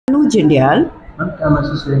जिंडियाल। क्या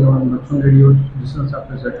मैसेज रहेगा बच्चों के लिए जिस तरह से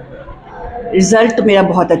आपका रिज़ल्ट मेरा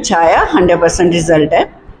बहुत अच्छा आया, 100% रिज़ल्ट है।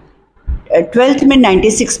 12th में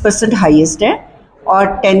 96% हाईएस्ट है और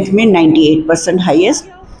 10th में 98% हाईएस्ट।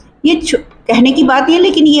 ये कहने की बात है,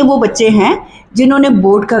 लेकिन ये वो बच्चे हैं जिन्होंने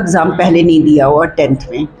बोर्ड का एग्ज़ाम पहले नहीं दिया हुआ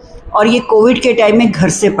 10th में, और ये कोविड के टाइम में घर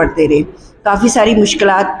से पढ़ते रहे। काफ़ी सारी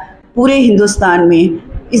मुश्किलात पूरे हिंदुस्तान में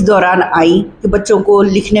इस दौरान आई कि बच्चों को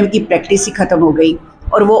लिखने की प्रैक्टिस ही ख़त्म हो गई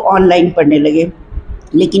और वो ऑनलाइन पढ़ने लगे।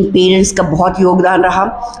 लेकिन पेरेंट्स का बहुत योगदान रहा,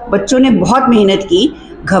 बच्चों ने बहुत मेहनत की।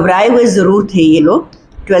 घबराए हुए ज़रूर थे ये लोग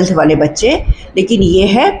 12th वाले बच्चे, लेकिन ये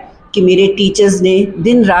है कि मेरे टीचर्स ने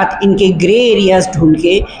दिन रात इनके ग्रे एरियाज़ ढूंढ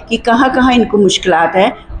के कि कहाँ कहाँ इनको मुश्किलात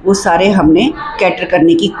है, वो सारे हमने कैटर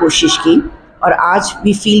करने की कोशिश की। और आज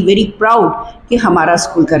वी फील वेरी प्राउड कि हमारा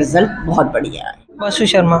स्कूल का रिज़ल्ट बहुत बढ़िया है। Vasu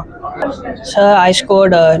Sharma. Sir, I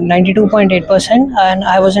scored 92.8% and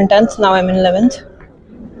I was in 10th, now I'm in 11th.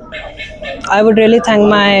 I would really thank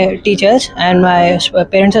my teachers and my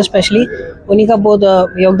parents especially. उन्हीं का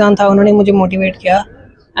बहुत योगदान था, उन्होंने मुझे मोटिवेट किया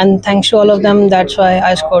and thanks to all of them, that's why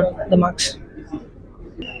I scored the marks.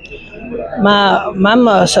 Ma'am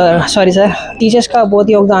sorry sir, teachers का बहुत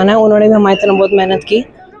योगदान है, उन्होंने भी हमारी तरह बहुत मेहनत की।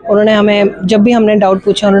 उन्होंने हमें जब भी हमने डाउट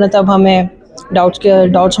पूछे, उन्होंने तब हमें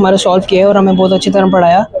डाउट्स हमारे सॉल्व किए और हमें बहुत अच्छी तरह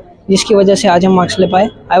पढ़ाया, जिसकी वजह से आज हम मार्क्स ले पाए।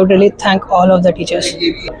 I would really thank all of the teachers.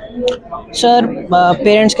 Sir,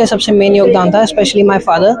 parents का सबसे मेन योगदान था, स्पेशली माय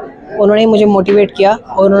फादर। उन्होंने मुझे मोटिवेट किया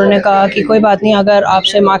और उन्होंने कहा कि कोई बात नहीं, अगर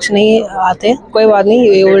आपसे मार्क्स नहीं आते कोई बात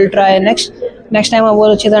नहीं, you will try next time आप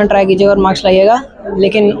बहुत अच्छी तरह ट्राई कीजिएगा और मार्क्स लाइएगा।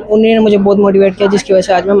 लेकिन उन्होंने मुझे बहुत मोटिवेट किया, जिसकी वजह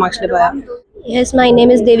से आज मैं मार्क्स ले पाया। Yes, my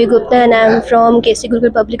name is Devi Gupta and I am from KC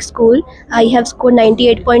Gurukul Public School. I have scored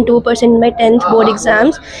 98.2% in my 10th board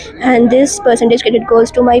exams, and this percentage credit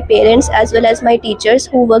goes to my parents as well as my teachers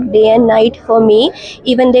who work day and night for me.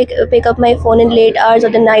 Even they pick up my phone in late hours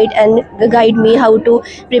of the night and guide me how to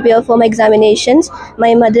prepare for my examinations. My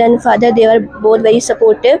mother and father, they were both very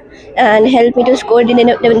supportive and helped me to score. They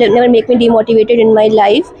never make me demotivated in my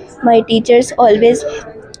life. My teachers always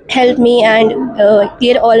help me and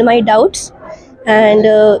clear all my doubts. And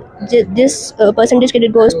this percentage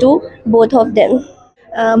credit goes to both of them.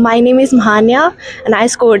 My name is Mahanya and I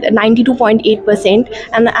scored 92.8%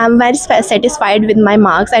 and I'm very satisfied with my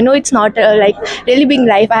marks. I know it's not like really big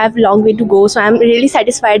life, I have a long way to go, so I'm really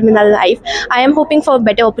satisfied with my life. I am hoping for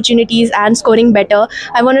better opportunities and scoring better.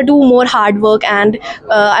 I want to do more hard work and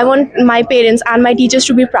I want my parents and my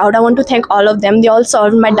teachers to be proud. I want to thank all of them. They all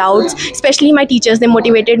solved my doubts, especially my teachers. They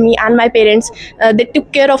motivated me, and my parents, they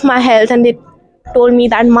took care of my health and they told me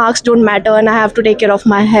that marks don't matter and I have to take care of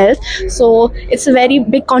my health. So it's a very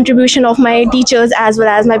big contribution of my teachers as well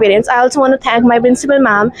as my parents. I also want to thank my principal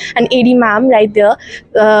ma'am and AD ma'am right there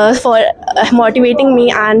for motivating me,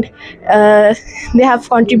 and they have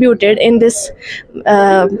contributed in this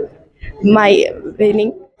my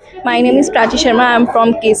winning. My name is Prachi Sharma. I am from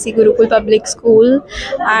KC Gurukul Public School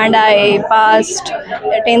and I passed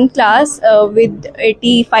 10th class with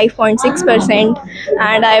 85.6%,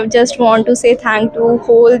 and I just want to say thank to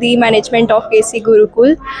whole the management of KC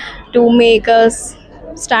Gurukul to make us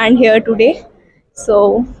stand here today.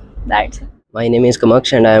 So that's it. My name is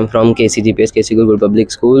Kamaksh and I am from KCGPS, KC Gurukul Public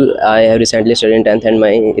School. I have recently studied in 10th and my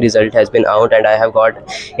result has been out and I have got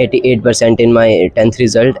 88% in my 10th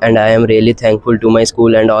result, and I am really thankful to my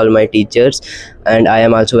school and all my teachers, and I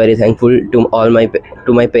am also very thankful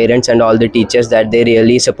to my parents and all the teachers that they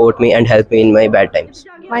really support me and help me in my bad times.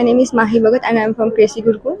 My name is Mahi Bhagat and I am from KC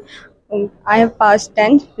Gurukul. I have passed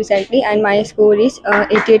 10th recently and my score is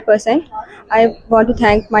 88%. I want to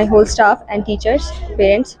thank my whole staff and teachers,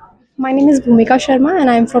 parents. My name is Bhumika Sharma and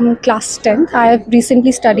I am from class 10th. I have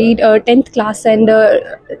recently studied 10th class and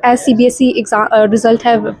as CBSE exam result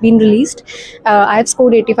have been released, I have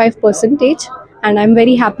scored 85% and I'm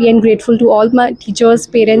very happy and grateful to all my teachers,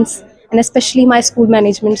 parents and especially my school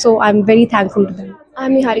management. So I'm very thankful to them.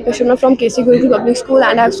 I'm Niharika Sharma from KC Gurukul Public School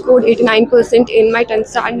and I have scored 89% in my 10th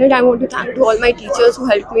standard. I want to thank to all my teachers who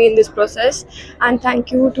helped me in this process, and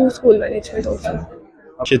thank you to school management also.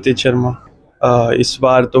 क्षितिज शर्मा। इस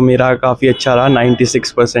बार तो मेरा काफ़ी अच्छा रहा,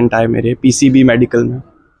 96% आए मेरे PCB medical में।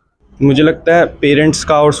 मुझे लगता है पेरेंट्स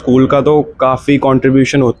का और स्कूल का तो काफ़ी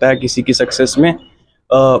कंट्रीब्यूशन होता है किसी की सक्सेस में।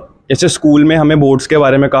 जैसे स्कूल में हमें बोर्ड्स के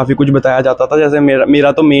बारे में काफ़ी कुछ बताया जाता था। जैसे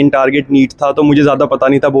मेरा तो मेन टारगेट नीट था, तो मुझे ज़्यादा पता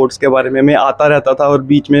नहीं था बोर्ड्स के बारे में। मैं आता रहता था और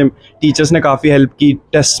बीच में टीचर्स ने काफ़ी हेल्प की,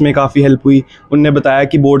 टेस्ट में काफ़ी हेल्प हुई। उनने बताया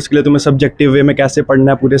कि बोर्ड्स के लिए तुम्हें सब्जेक्टिव वे में कैसे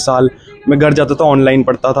पढ़ना है पूरे साल। मैं घर जाता था, ऑनलाइन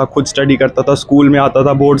पढ़ता था, खुद स्टडी करता था, स्कूल में आता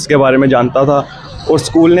था, बोर्ड्स के बारे में जानता था, और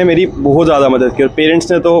स्कूल ने मेरी बहुत ज़्यादा मदद की। और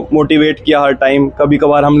पेरेंट्स ने तो मोटिवेट किया हर टाइम। कभी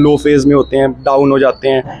कभार हम लो फेज़ में होते हैं, डाउन हो जाते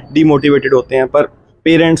हैं, डीमोटिवेटेड होते हैं, पर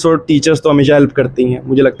पेरेंट्स और टीचर्स तो हमेशा हेल्प करती हैं,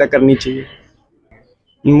 मुझे लगता है करनी चाहिए।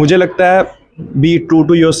 मुझे लगता है be true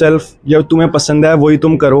to your self, जब तुम्हें पसंद है वही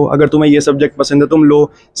तुम करो। अगर तुम्हें ये सब्जेक्ट पसंद है तुम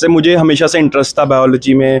लो। से मुझे हमेशा से इंटरेस्ट था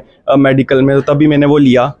बायोलॉजी में, मेडिकल में, तो तभी मैंने वो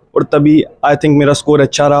लिया और तभी आई थिंक मेरा स्कोर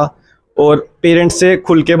अच्छा रहा। और पेरेंट्स से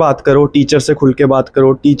खुल के बात करो, टीचर से खुल के बात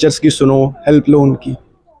करो, टीचर्स की सुनो, हेल्प लो उनकी।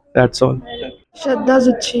 That's all. Shraddha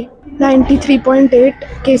जुच्छी 93.8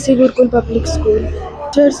 KC Gurukul public school.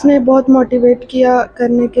 Teachers ने बहुत मोटिवेट किया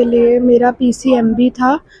करने के लिए। मेरा PCMB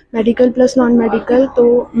था, मेडिकल प्लस नॉन मेडिकल,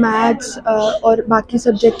 तो मैथ्स और बाकी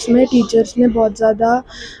सब्जेक्ट्स में टीचर्स ने बहुत ज़्यादा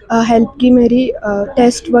हेल्प की मेरी।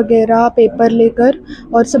 टेस्ट वगैरह पेपर लेकर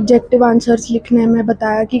और सब्जेक्टिव आंसर्स लिखने में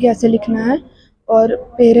बताया कि कैसे लिखना है, और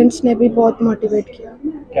पेरेंट्स ने भी बहुत मोटिवेट किया।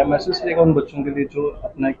 क्या मैसेज रहेगा उन बच्चों के लिए जो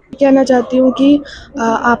अपना कहना चाहती हूँ कि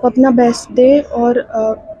आप अपना बेस्ट दें और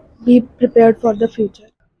be prepared for the future.